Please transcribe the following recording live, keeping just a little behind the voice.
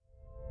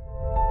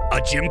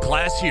A gym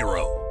class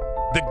hero.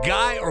 The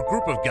guy or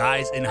group of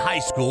guys in high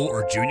school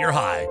or junior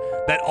high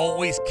that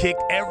always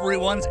kicked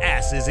everyone's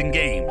asses in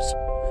games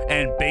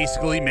and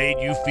basically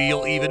made you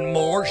feel even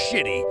more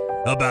shitty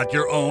about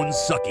your own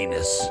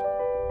suckiness.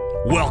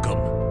 Welcome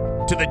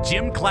to the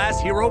Gym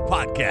Class Hero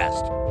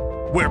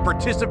Podcast, where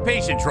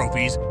participation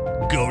trophies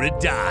go to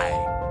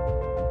die.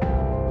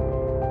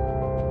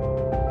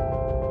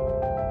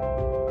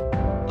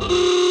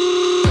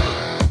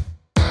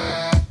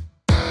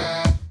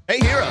 Hey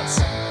heroes,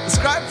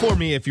 describe for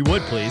me, if you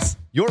would please,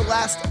 your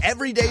last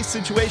everyday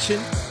situation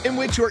in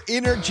which your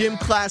inner gym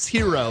class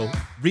hero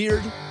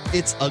reared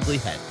its ugly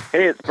head.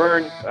 Hey, it's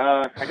Bern.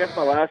 I guess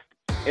my last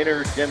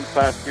inner gym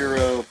class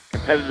hero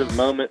competitive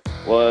moment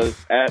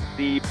was at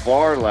the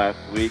bar last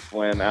week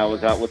when I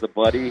was out with a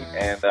buddy,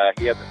 and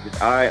he had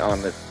his eye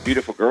on this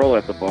beautiful girl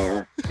at the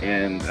bar.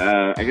 And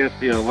I guess,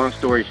 long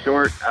story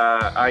short,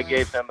 I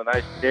gave him a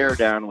nice stare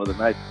down with a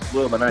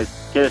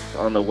nice kiss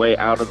on the way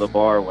out of the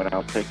bar when I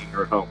was taking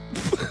her home.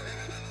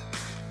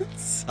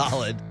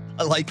 Solid.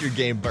 I like your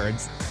game,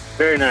 Burns.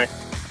 Very nice.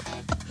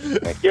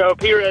 Yo,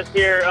 P-Rez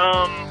here.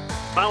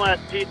 My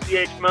last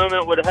GCH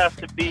moment would have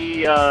to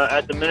be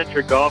at the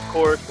miniature golf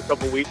course a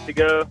couple weeks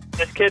ago.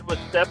 This kid was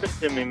stepping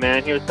to me,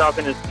 man. He was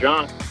talking his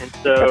junk, and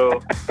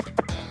so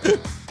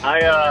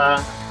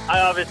I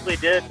obviously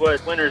did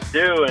what winners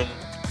do and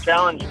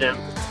challenged him,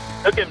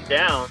 took him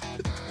down.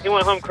 He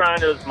went home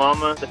crying to his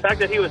mama. The fact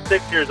that he was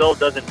 6 years old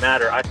doesn't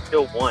matter. I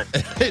still won.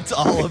 It's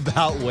all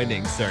about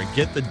winning, sir.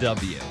 Get the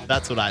W.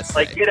 That's what I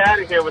say. Like, get out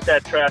of here with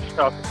that trash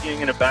talk if you ain't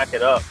going to back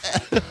it up.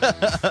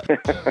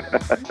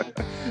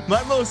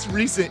 My most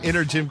recent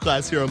inner gym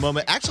class hero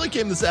moment actually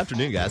came this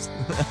afternoon, guys.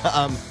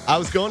 I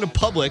was going to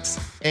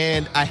Publix,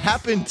 and I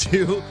happened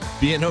to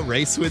be in a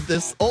race with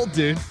this old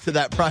dude to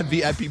that prime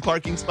VIP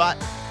parking spot.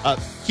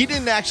 He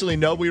didn't actually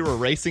know we were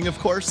racing, of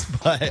course,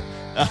 but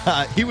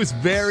he was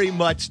very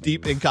much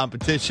deep in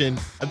competition.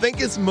 I think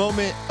his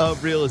moment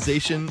of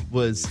realization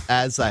was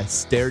as I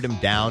stared him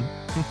down,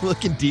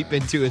 looking deep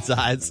into his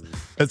eyes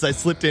as I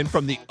slipped in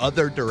from the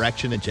other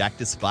direction and jacked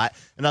his spot.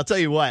 And I'll tell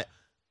you what,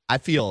 I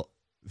feel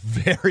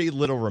very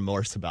little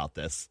remorse about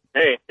this.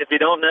 Hey, if you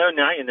don't know,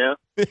 now you know.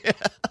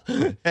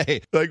 Yeah.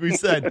 Hey, like we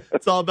said,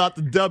 it's all about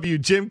the W,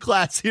 Gym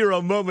Class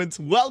Hero moments.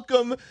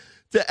 Welcome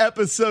to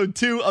episode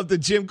 2 of the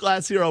Gym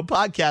Class Hero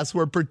Podcast,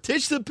 where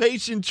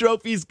participation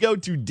trophies go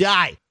to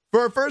die.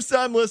 For our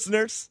first-time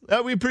listeners,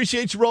 we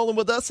appreciate you rolling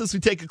with us as we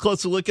take a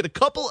closer look at a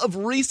couple of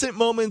recent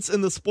moments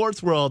in the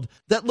sports world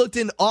that looked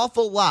an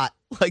awful lot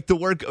like the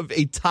work of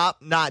a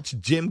top-notch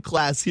gym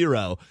class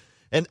hero.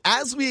 And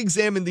as we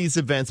examine these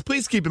events,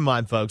 please keep in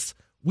mind, folks,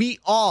 we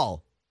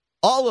all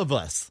of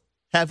us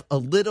have a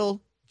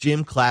little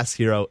gym class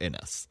hero in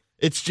us.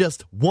 It's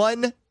just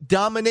one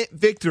dominant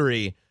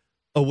victory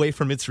away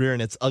from its rear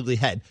and its ugly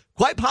head.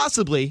 Quite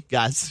possibly,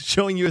 guys,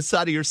 showing you a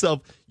side of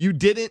yourself you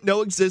didn't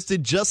know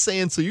existed, just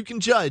saying so you can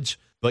judge,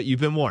 but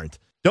you've been warned.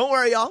 Don't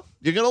worry, y'all.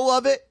 You're going to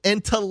love it.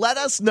 And to let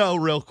us know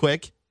real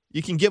quick,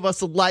 you can give us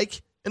a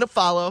like and a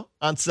follow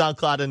on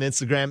SoundCloud and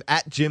Instagram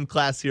at Gym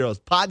Class Heroes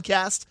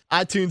Podcast.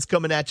 iTunes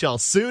coming at y'all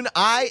soon.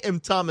 I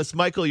am Thomas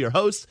Michael, your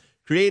host,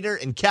 creator,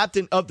 and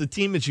captain of the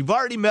team. As you've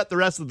already met the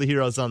rest of the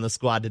heroes on the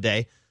squad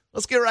today,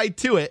 let's get right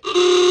to it.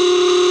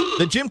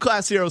 The Gym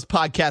Class Heroes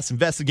Podcast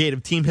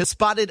investigative team has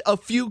spotted a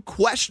few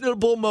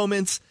questionable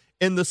moments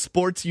in the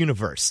sports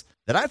universe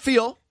that I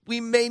feel we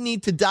may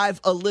need to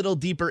dive a little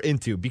deeper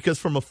into, because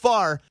from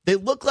afar, they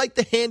look like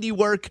the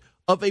handiwork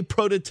of a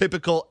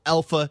prototypical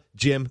alpha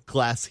gym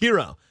class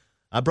hero.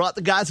 I brought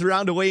the guys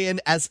around to weigh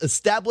in as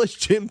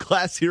established gym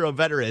class hero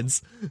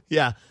veterans.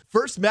 Yeah.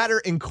 First matter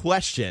in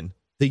question,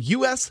 the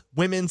U.S.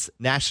 women's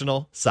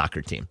national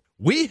soccer team.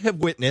 We have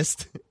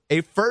witnessed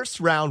a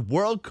first-round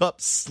World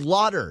Cup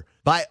slaughter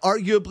by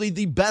arguably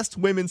the best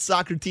women's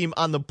soccer team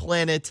on the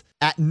planet.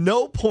 At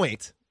no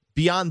point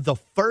beyond the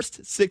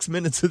first 6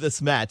 minutes of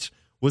this match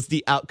was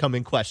the outcome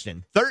in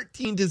question.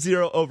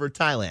 13-0 over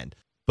Thailand.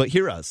 But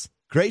heroes,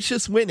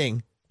 gracious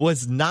winning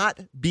was not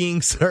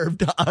being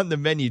served on the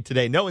menu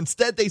today. No,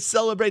 instead they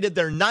celebrated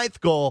their 9th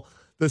goal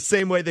the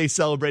same way they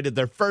celebrated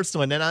their first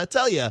one. And I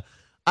tell you,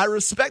 I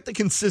respect the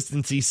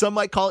consistency. Some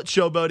might call it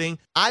showboating.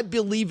 I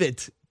believe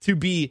it to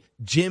be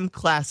gym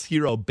class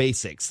hero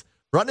basics.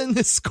 Running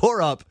this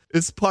score up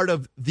is part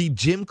of the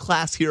Gym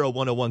Class Hero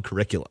 101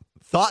 curriculum.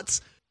 Thoughts?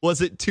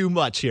 Was it too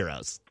much,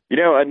 heroes?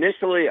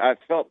 Initially I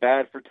felt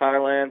bad for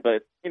Thailand,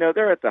 but,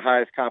 they're at the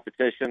highest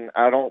competition.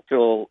 I don't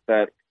feel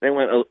that they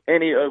went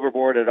any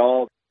overboard at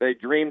all. They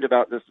dreamed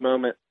about this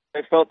moment.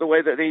 They felt the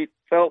way that they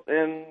felt,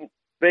 and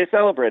they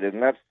celebrated,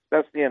 and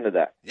that's the end of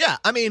that. Yeah,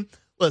 I mean,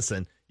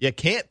 listen, you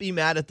can't be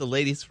mad at the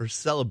ladies for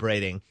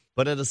celebrating,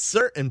 but at a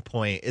certain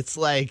point, it's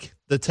like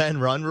the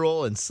 10-run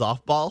rule in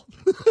softball.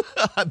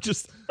 I'm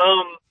just...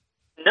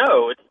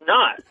 No, it's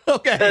not.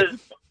 Okay. Because,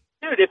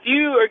 dude, if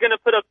you are going to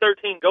put up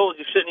 13 goals,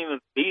 you shouldn't even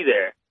be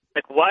there.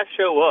 Like, why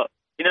show up?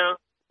 It's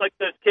like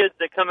those kids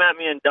that come at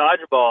me in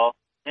dodgeball,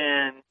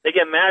 and they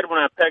get mad when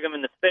I peg them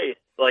in the face.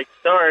 Like,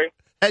 sorry.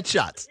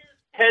 Headshots.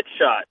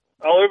 Headshots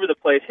all over the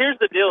place. Here's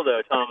the deal,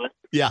 though, Thomas.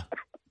 Yeah.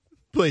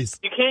 Please.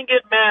 You can't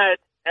get mad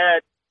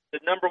at the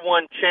number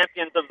one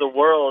champions of the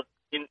world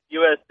in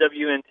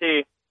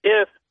USWNT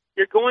if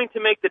you're going to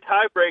make the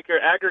tiebreaker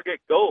aggregate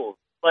goals.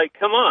 Like,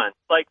 come on.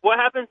 Like, what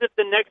happens if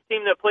the next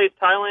team that plays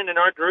Thailand in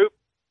our group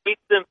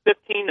beats them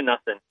 15-0?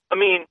 I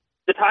mean,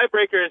 the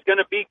tiebreaker is going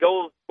to be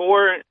goals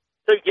for.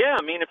 So, yeah,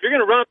 I mean, if you're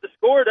going to run up the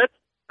score, that's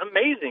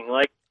amazing.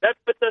 Like, that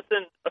puts us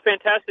in a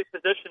fantastic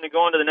position to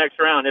go on to the next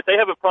round. If they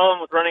have a problem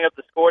with running up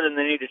the score, then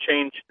they need to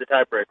change the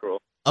tiebreak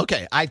rule.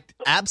 Okay, I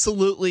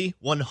absolutely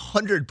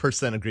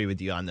 100% agree with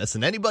you on this.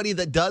 And anybody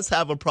that does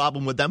have a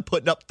problem with them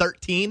putting up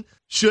 13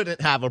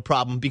 shouldn't have a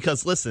problem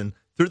because, listen,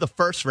 through the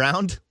first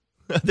round,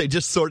 they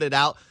just sorted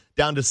out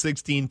down to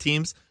 16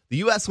 teams. The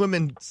U.S.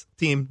 women's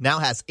team now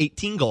has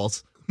 18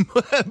 goals.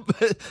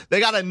 They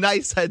got a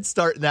nice head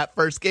start in that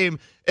first game.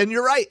 And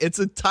you're right, it's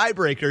a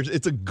tiebreaker.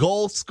 It's a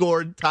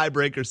goal-scored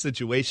tiebreaker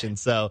situation.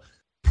 So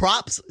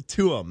props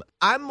to them.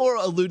 I'm more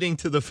alluding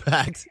to the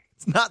fact,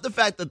 it's not the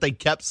fact that they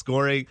kept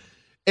scoring.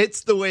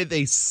 It's the way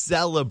they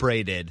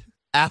celebrated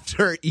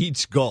after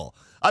each goal.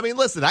 I mean,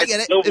 listen, I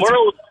get it. It's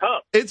World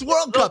Cup. It's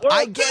World Cup.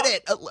 I get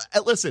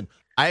it. Listen,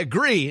 I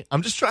agree.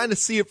 I'm just trying to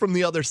see it from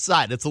the other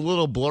side. It's a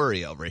little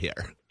blurry over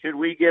here. Should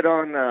we get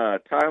on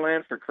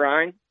Thailand for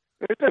crying?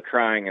 There's no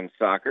crying in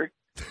soccer.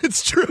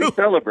 It's true. We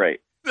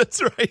celebrate.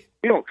 That's right.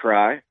 We don't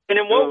cry. And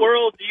in what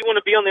world do you want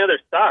to be on the other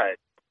side?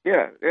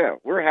 Yeah.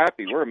 We're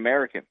happy. We're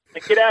American.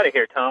 Like, get out of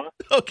here, Thomas.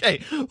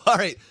 Okay. All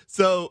right.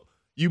 So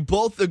you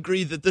both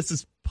agree that this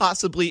is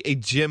possibly a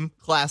gym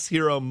class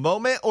hero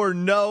moment, or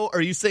no? Or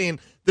are you saying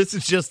this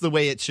is just the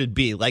way it should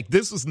be? Like,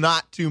 this was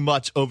not too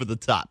much over the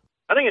top.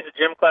 I think it's a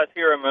gym class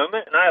hero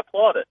moment, and I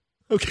applaud it.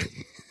 Okay.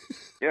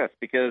 Yes,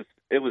 because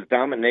it was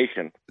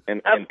domination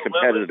and Absolutely.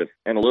 competitive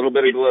and a little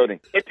bit of gloating.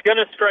 It's going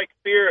to strike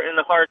fear in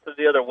the hearts of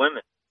the other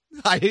women.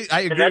 I agree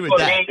And that's with what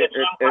that. being a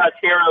gym class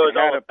hero is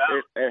all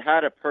about. It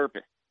had a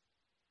purpose.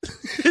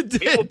 It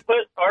People did.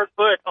 put our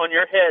foot on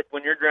your head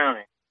when you're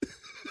drowning.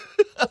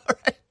 All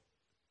right.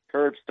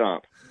 Curb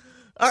stomp.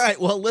 All right.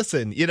 Well,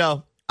 listen,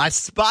 I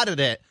spotted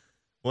it.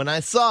 When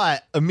I saw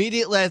it,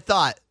 immediately I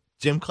thought,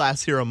 gym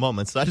class hero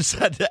moment. So I just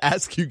had to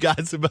ask you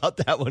guys about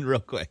that one real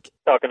quick.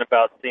 Talking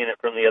about seeing it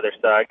from the other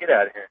side. Get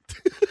out of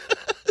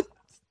here.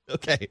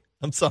 Okay.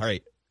 I'm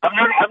sorry. I've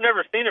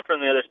never seen it from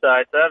the other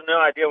side, so I have no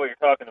idea what you're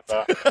talking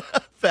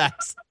about.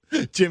 Facts.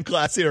 Gym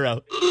class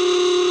hero.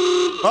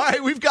 All right.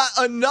 We've got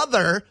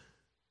another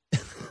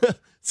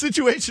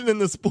situation in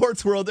the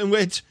sports world in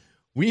which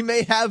we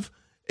may have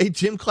a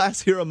gym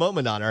class hero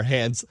moment on our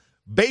hands.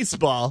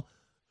 Baseball.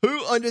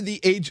 Who under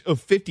the age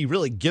of 50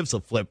 really gives a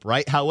flip,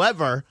 right?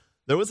 However,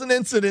 there was an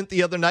incident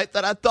the other night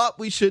that I thought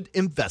we should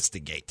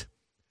investigate.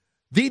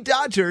 The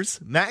Dodgers,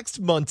 Max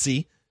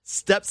Muncy,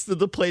 steps to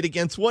the plate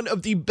against one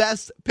of the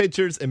best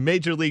pitchers in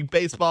Major League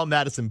Baseball,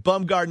 Madison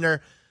Bumgardner.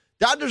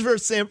 Dodgers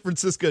versus San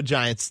Francisco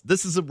Giants.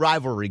 This is a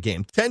rivalry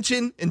game.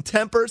 Tension and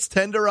tempers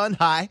tend to run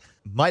high.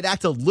 Might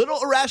act a little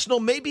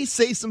irrational, maybe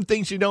say some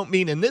things you don't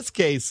mean. In this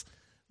case,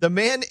 the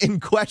man in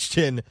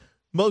question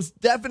most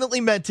definitely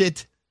meant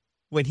it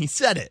when he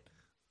said it.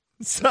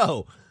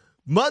 So,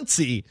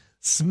 Muncy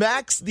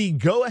smacks the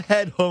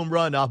go-ahead home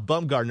run off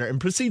Bumgardner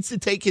and proceeds to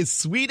take his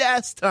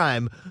sweet-ass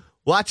time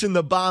watching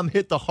the bomb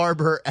hit the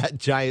harbor at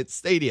Giant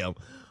Stadium.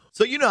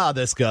 So you know how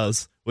this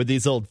goes with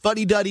these old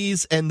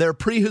fuddy-duddies and their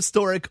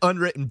prehistoric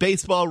unwritten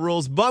baseball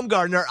rules.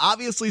 Bumgardner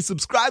obviously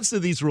subscribes to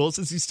these rules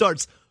as he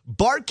starts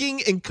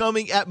barking and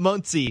coming at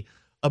Muncy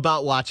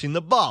about watching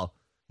the ball.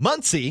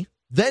 Muncy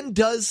then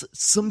does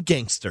some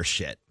gangster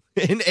shit.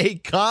 In a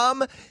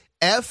calm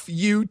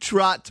F-U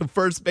trot to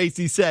first base,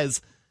 he says,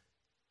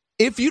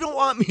 if you don't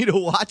want me to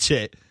watch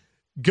it,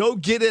 go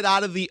get it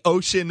out of the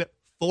ocean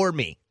for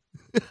me.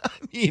 I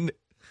mean,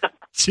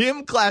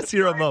 gym class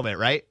hero moment,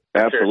 right?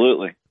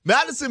 Absolutely.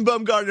 Madison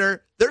Bumgardner,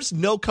 there's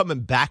no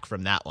coming back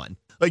from that one.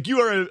 Like, you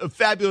are a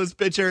fabulous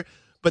pitcher,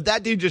 but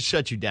that dude just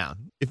shut you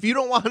down. If you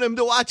don't want him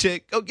to watch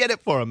it, go get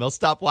it for him. He'll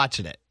stop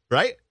watching it,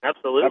 right?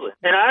 Absolutely.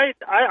 And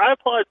I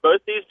applaud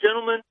both these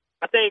gentlemen.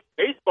 I think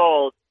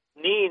baseball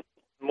needs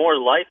more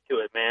life to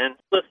it, man.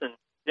 Listen,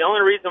 the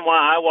only reason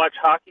why I watch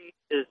hockey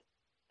is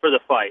for the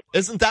fight.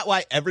 Isn't that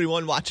why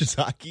everyone watches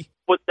hockey?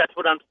 That's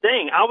what I'm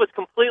saying. I was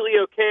completely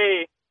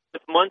okay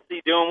with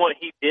Muncy doing what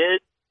he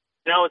did,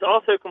 and I was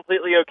also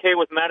completely okay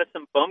with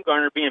Madison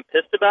Bumgardner being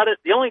pissed about it.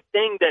 The only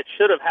thing that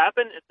should have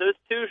happened is those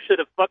two should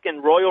have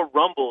fucking Royal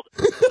Rumbled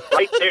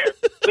right there.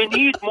 We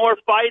need more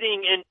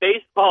fighting in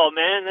baseball,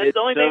 man. That's It's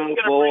the only thing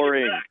that's so going to bring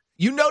boring. it back.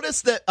 You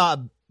notice that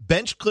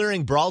bench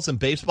clearing brawls in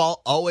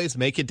baseball always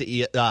make it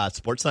to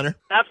Sports Center?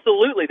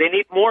 Absolutely. They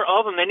need more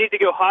of them. They need to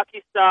go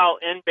hockey style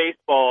in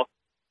baseball,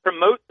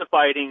 promote the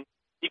fighting.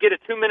 You get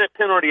a 2-minute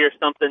penalty or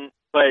something,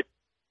 but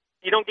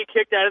you don't get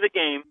kicked out of the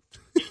game.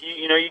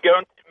 You go,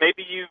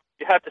 maybe you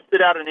have to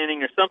sit out an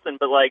inning or something,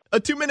 but like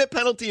A 2-minute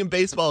penalty in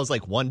baseball is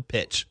like one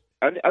pitch.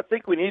 I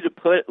think we need to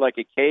put like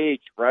a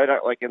cage right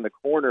out like in the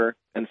corner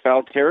in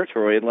foul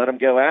territory and let them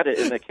go at it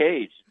in the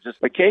cage. Just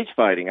a cage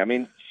fighting. I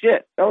mean,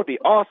 shit, that would be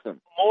awesome.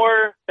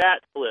 more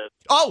bat flips.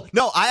 Oh,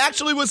 no, I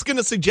actually was going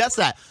to suggest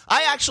that.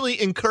 I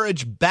actually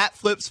encourage bat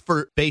flips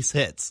for base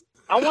hits.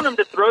 I want him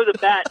to throw the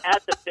bat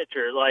at the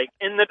pitcher, like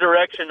in the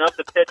direction of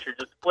the pitcher.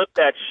 Just flip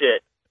that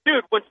shit.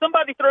 Dude, when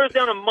somebody throws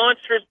down a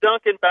monstrous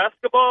dunk in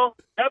basketball,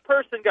 that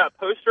person got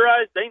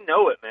posterized. They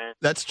know it, man.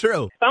 That's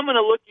true. If I'm going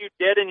to look you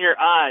dead in your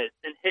eyes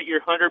and hit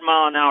your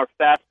 100-mile-an-hour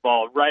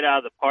fastball right out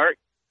of the park,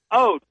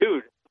 oh,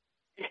 dude.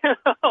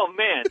 Oh,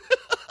 man.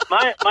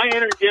 My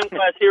inner gym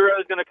class hero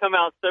is going to come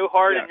out so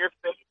hard in your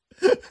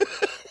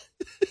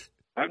face.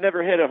 I've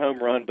never hit a home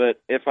run,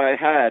 but if I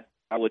had,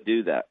 I would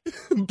do that.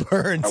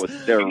 Burns. I would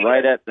stare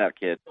right at that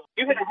kid.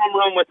 You hit a home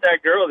run with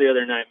that girl the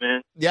other night,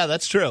 man. Yeah,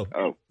 that's true.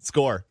 Oh.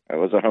 Score. It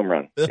was a home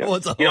run. It Yep.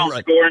 was a You home don't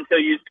run. score until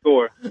you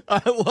score.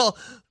 Well,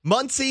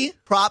 Muncy,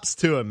 props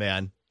to him,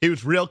 man. He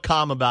was real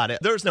calm about it.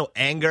 There was no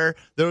anger.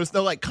 There was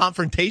no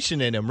confrontation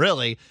in him,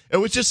 really. It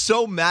was just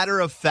so matter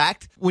of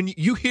fact. When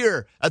you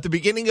hear at the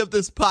beginning of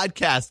this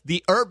podcast,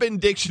 the Urban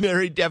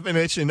Dictionary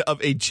definition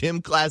of a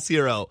gym class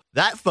hero,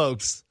 that,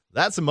 folks,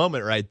 that's a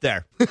moment right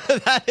there.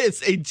 That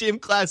is a gym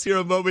class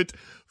hero moment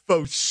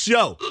for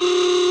show.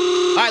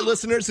 All right,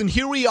 listeners, and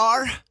here we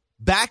are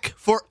back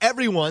for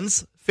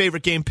everyone's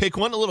favorite game, Pick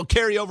One, a little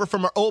carryover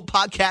from our old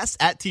podcast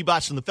at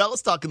T-Bosh and the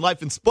Fellas, talking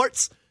life and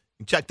sports.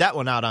 You can check that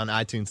one out on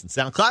iTunes and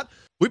SoundCloud.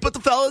 We put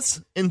the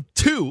fellas in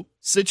two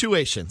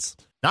situations.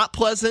 Not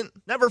pleasant,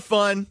 never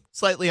fun,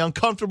 slightly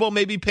uncomfortable,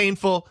 maybe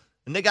painful,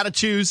 and they got to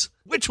choose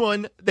which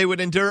one they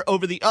would endure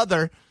over the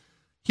other.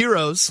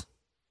 Heroes,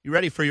 you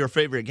ready for your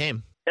favorite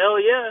game?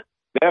 Hell yeah.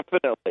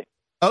 Definitely.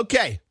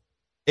 Okay,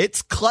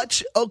 it's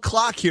Clutch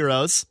O'Clock,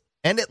 heroes,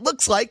 and it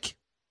looks like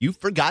you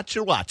forgot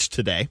your watch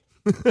today.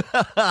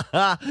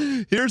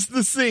 Here's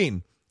the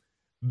scene.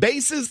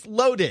 Bases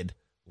loaded,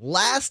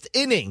 last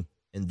inning,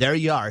 and there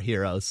you are,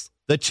 heroes.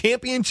 The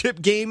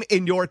championship game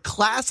in your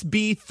Class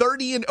B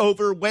 30 and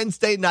over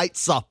Wednesday night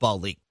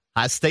softball league.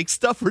 High-stakes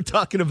stuff we're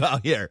talking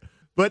about here.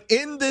 But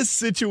in this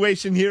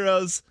situation,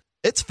 heroes,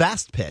 it's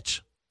fast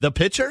pitch. The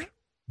pitcher,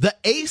 the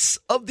ace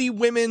of the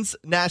women's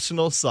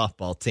national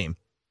softball team.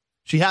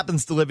 She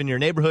happens to live in your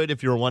neighborhood,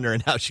 if you were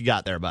wondering how she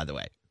got there, by the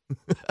way.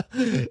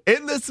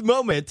 In this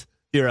moment,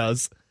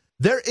 heroes,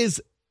 there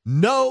is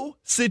no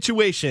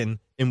situation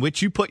in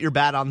which you put your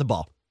bat on the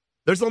ball.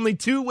 There's only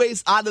two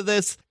ways out of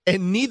this,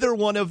 and neither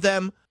one of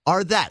them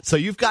are that. So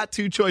you've got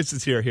two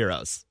choices here,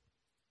 heroes.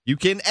 You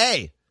can,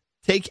 A,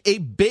 take a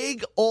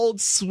big old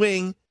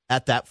swing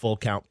at that full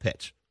count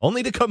pitch,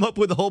 only to come up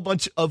with a whole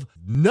bunch of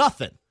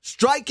nothing.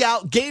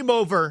 Strikeout, game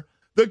over.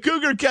 The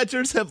Cougar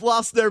catchers have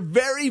lost their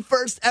very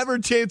first ever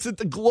chance at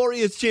the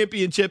glorious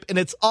championship, and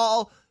it's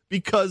all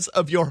because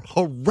of your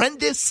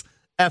horrendous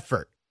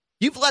effort.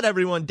 You've let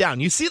everyone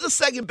down. You see the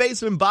second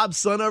baseman, Bob's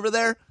son over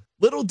there?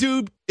 Little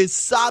dude is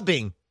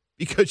sobbing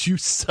because you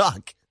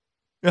suck.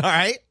 All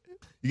right?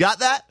 You got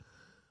that?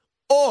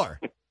 Or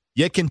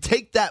you can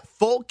take that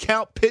full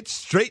count pitch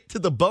straight to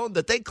the bone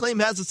that they claim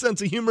has a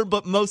sense of humor,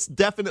 but most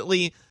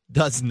definitely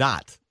does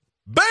not.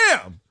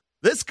 Bam!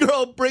 This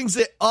girl brings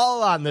it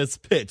all on this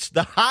pitch.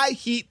 The high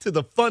heat to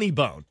the funny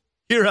bone.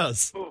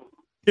 Heroes.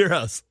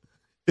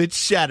 It's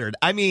shattered.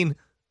 I mean,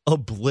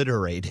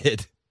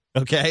 obliterated.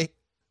 Okay?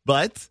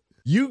 But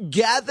you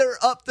gather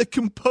up the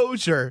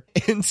composure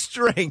and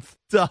strength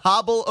to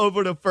hobble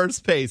over to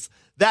first base.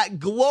 That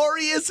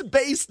glorious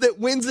base that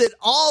wins it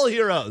all,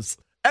 heroes.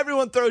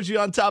 Everyone throws you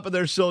on top of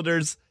their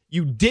shoulders.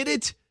 You did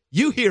it.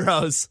 You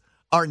heroes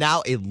are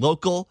now a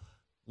local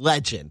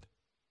legend.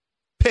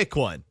 Pick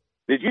one.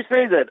 Did you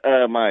say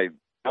that my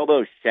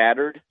elbow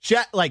shattered?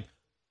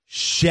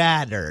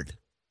 Shattered.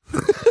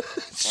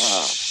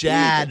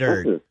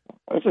 Shattered.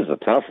 This is a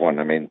tough one.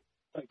 I mean,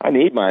 I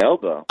need my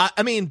elbow.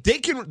 I mean,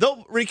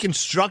 they'll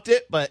reconstruct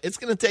it, but it's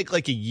going to take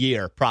like a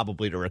year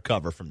probably to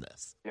recover from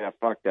this. Yeah,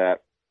 fuck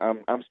that.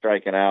 I'm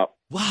striking out.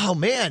 Wow,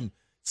 man.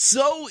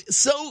 So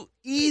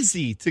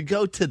easy to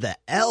go to the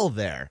L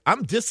there.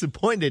 I'm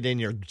disappointed in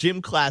your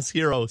gym class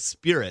hero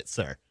spirit,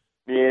 sir.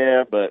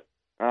 Yeah, but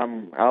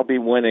I'll be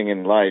winning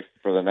in life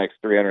for the next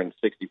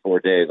 364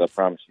 days. I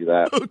promise you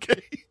that.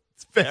 Okay.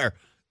 It's fair.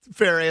 It's a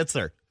fair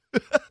answer.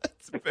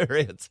 It's a fair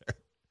answer.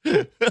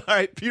 All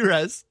right,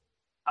 Perez.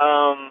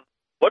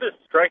 What does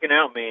striking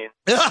out mean?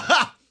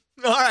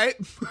 All right.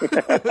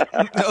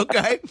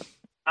 Okay.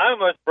 I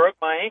almost broke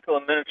my ankle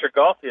in miniature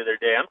golf the other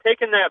day. I'm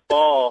taking that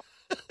ball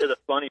to the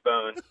funny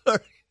bone.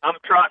 I'm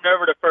trotting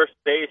over to first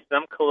base.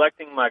 I'm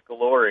collecting my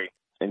glory.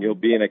 And you'll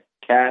be in a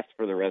cast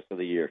for the rest of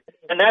the year.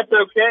 And that's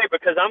okay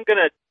because I'm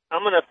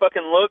gonna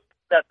fucking look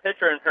that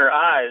pitcher in her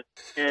eyes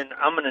and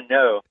I'm gonna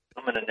know.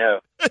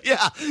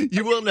 Yeah,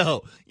 you will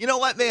know. You know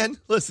what, man?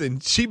 Listen,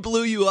 she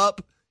blew you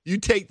up. You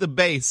take the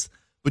base,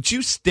 but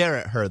you stare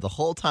at her the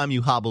whole time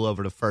you hobble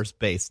over to first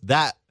base.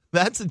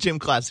 That's a gym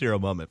class hero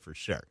moment for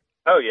sure.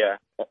 Oh, yeah.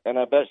 And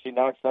I bet she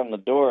knocks on the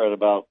door at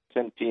about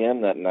 10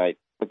 p.m. that night,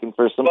 looking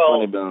for some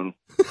funny bone.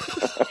 You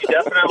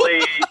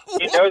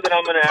know that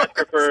I'm going to ask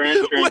her for her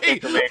insurance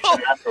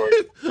information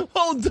afterwards.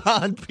 Hold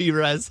on,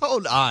 Perez.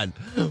 Hold on.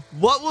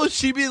 What will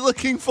she be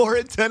looking for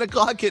at 10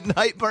 o'clock at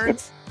night,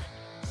 Burns?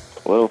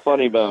 A little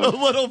funny A bone.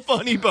 little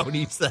funny bone,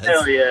 he says.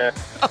 Hell yeah.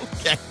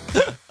 Okay.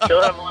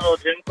 She'll have a little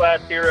gym class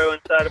hero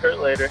inside of her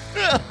later.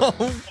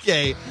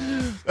 Okay.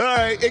 All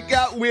right. It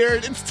got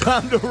weird. It's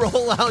time to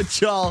roll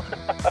out, y'all.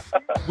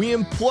 We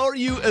implore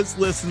you as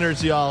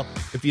listeners, y'all,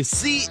 if you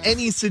see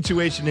any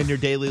situation in your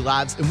daily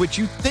lives in which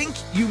you think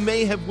you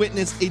may have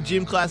witnessed a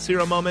gym class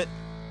hero moment,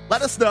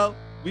 let us know.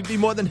 We'd be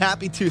more than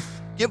happy to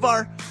give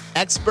our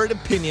expert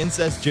opinions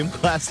as gym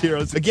class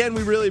heroes. Again,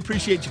 we really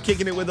appreciate you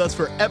kicking it with us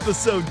for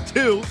episode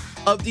 2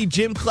 of the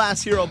Gym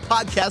Class Hero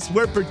podcast,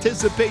 where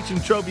participation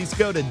trophies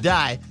go to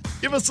die.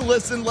 Give us a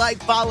listen,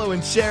 like, follow,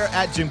 and share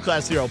at Gym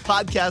Class Hero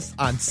Podcast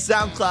on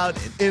SoundCloud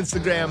and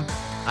Instagram.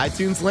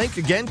 iTunes link,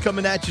 again,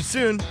 coming at you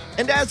soon.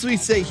 And as we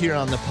say here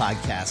on the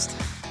podcast,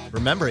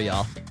 remember,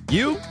 y'all,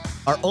 you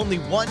are only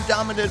one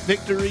dominant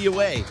victory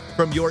away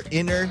from your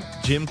inner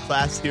gym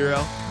class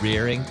hero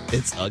rearing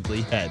its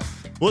ugly head.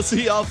 We'll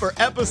see y'all for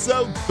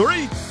episode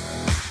 3